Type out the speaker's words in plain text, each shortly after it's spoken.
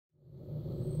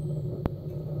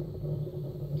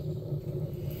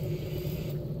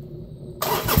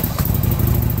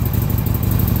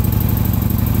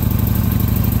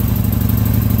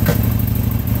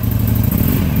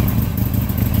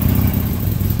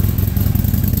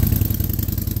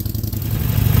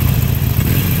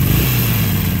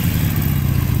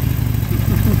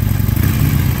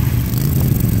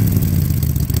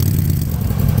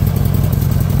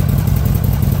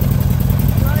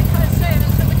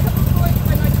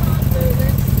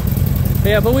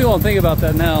Yeah, but we won't think about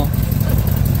that now.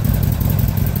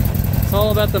 It's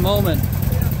all about the moment.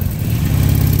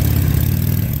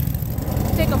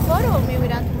 Take a photo of me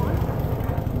without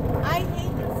tomorrow. I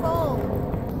hate your phone.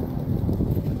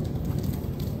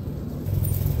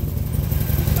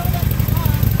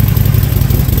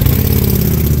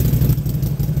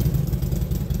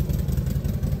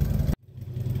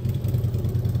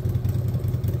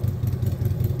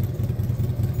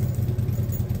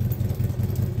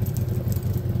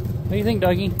 What do you think,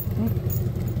 Dougie?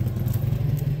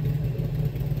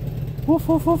 Woof,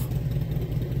 woof, woof.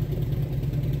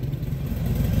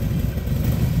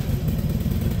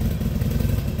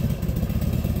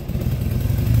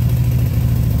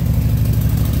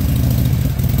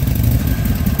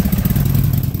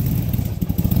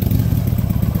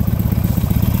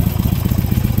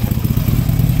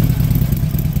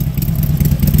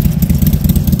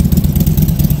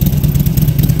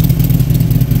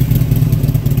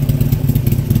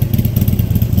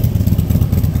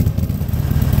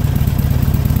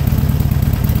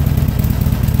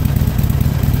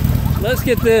 Let's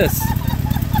get this.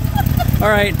 All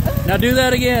right, now do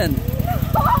that again.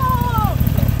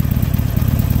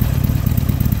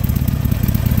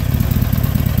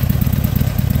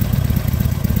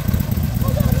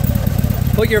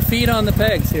 Put your feet on the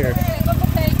pegs here.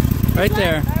 Right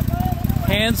there.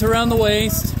 Hands around the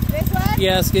waist. This one?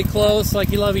 Yes, get close like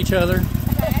you love each other.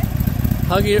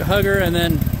 Okay. Hug her, and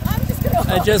then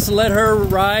just let her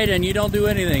ride, and you don't do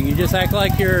anything. You just act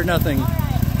like you're nothing.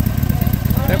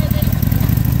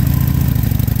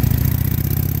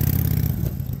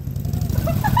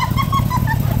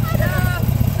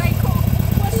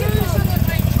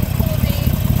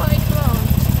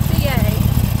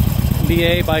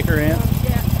 BA, biker aunt.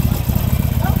 Yeah.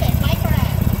 Okay, biker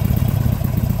aunt.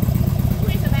 Who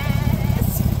is a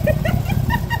badass?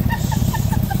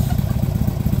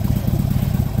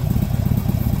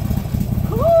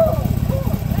 Cool.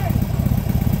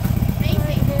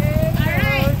 Amazing.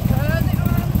 Alright.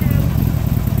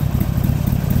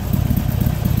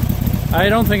 I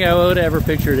don't think I would have ever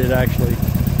pictured it, actually.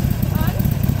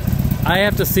 I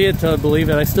have to see it to believe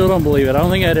it. I still don't believe it. I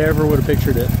don't think I'd ever would have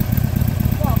pictured it.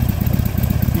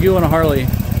 You on a Harley? Yeah,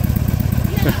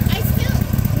 I still,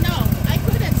 no, I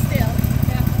couldn't still.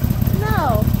 Yeah.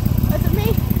 No, that's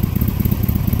me.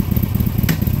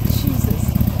 Jesus.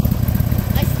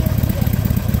 I still couldn't.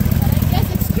 But I guess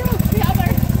it's true. We have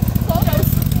our photos.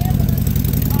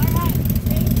 Alright,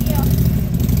 thank you.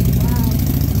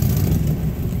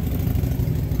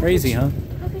 Wow. Crazy, huh?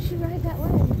 How could she ride that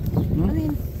way? I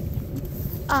mean,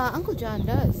 Uncle John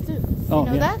does too. Oh,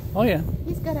 you know that? Oh yeah.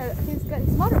 He's got his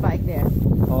motorbike there.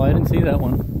 Oh, I didn't see that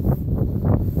one.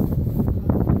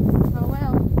 Oh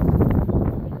well.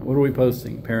 What are we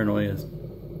posting? Paranoias.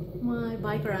 My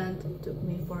biker aunt took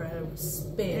me for a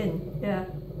spin. Yeah,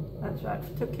 that's right.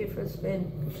 Took you for a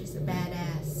spin. She's a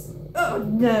badass. Oh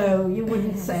no, you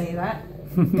wouldn't say that.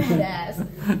 Badass.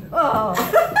 Oh.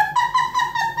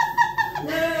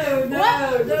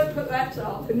 No, don't put that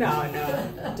on.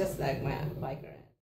 No, just like my biker aunt.